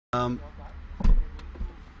Um,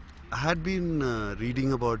 I had been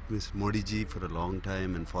reading about Miss Modi ji for a long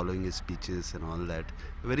time and following his speeches and all that.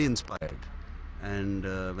 Very inspired. And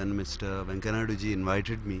when Mr. Venkaiah ji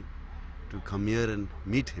invited me to come here and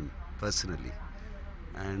meet him personally,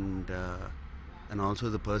 and also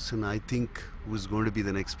the person I think who is going to be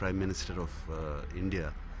the next Prime Minister of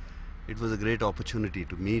India, it was a great opportunity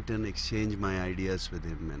to meet and exchange my ideas with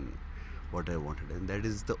him and what I wanted. And that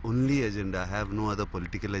is the only agenda. I have no other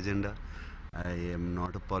political agenda. I am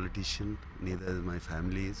not a politician, neither is my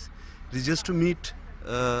family is. It is just to meet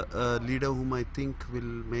a leader whom I think will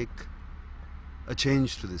make a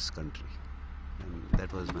change to this country. And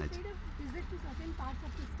that was my... Visit to certain parts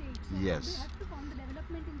of the state. So Yes. how do you have to find the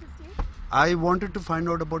development in the state? I wanted to find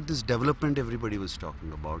out about this development everybody was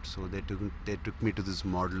talking about. So they took me to this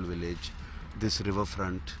model village, this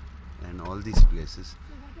riverfront and all these places.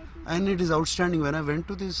 And it is outstanding. When I went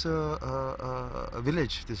to this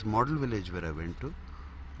village, this model village where I went to,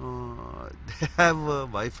 they have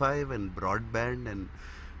Wi-Fi and broadband and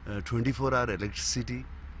 24-hour electricity.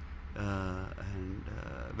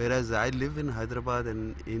 Whereas I live in Hyderabad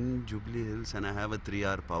and in Jubilee Hills, and I have a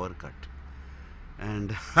 3-hour power cut,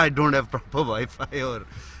 and I don't have proper Wi-Fi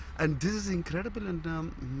and this is incredible.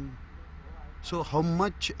 And so how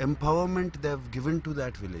much empowerment they have given to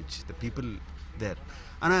that village, the people there.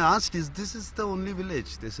 And I asked, is this the only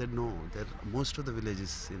village? They said no, most of the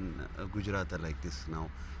villages in Gujarat are like this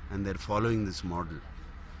now, and they're following this model.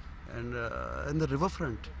 And the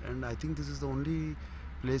riverfront, and I think this is the only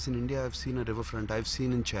place in India I've seen a riverfront. I've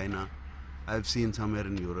seen in China, I've seen somewhere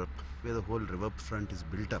in Europe, where the whole riverfront is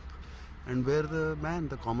built up, and where the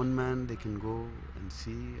common man, they can go and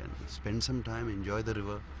see and spend some time, enjoy the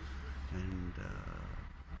river.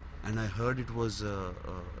 And I heard it was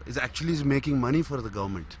is actually making money for the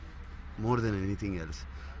government more than anything else.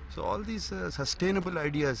 So all these sustainable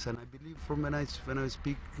ideas, and I believe from when I was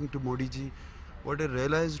speaking to Modi ji, what I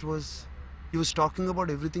realized was he was talking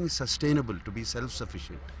about everything is sustainable, to be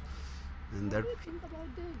self-sufficient. And What do you think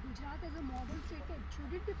about the Gujarat as a model state?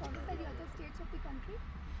 Should it be followed by the other states of the country?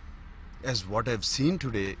 As what I've seen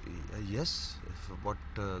today, yes, what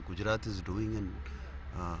Gujarat is doing and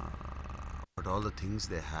what all the things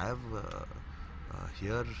they have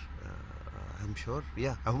here, I'm sure,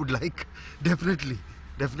 yeah, I would like, definitely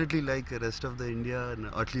like the rest of the India, and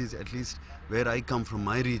at least where I come from,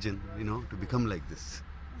 my region, to become like this.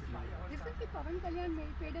 Recently, Pawan Kalyan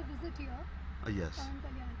paid a visit here. Yes. Pawan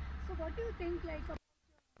Kalyan. So what do you think, like,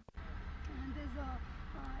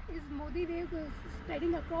 is Modi wave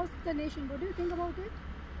spreading across the nation? What do you think about it?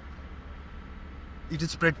 It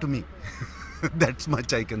is spread to me. That's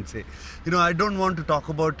much I can say. I don't want to talk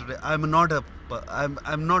about. I'm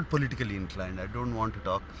not politically inclined. I don't want to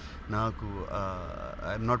talk.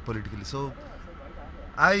 I'm not politically. So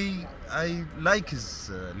I like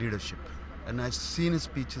his leadership, and I've seen his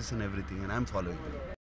speeches and everything, and I'm following him.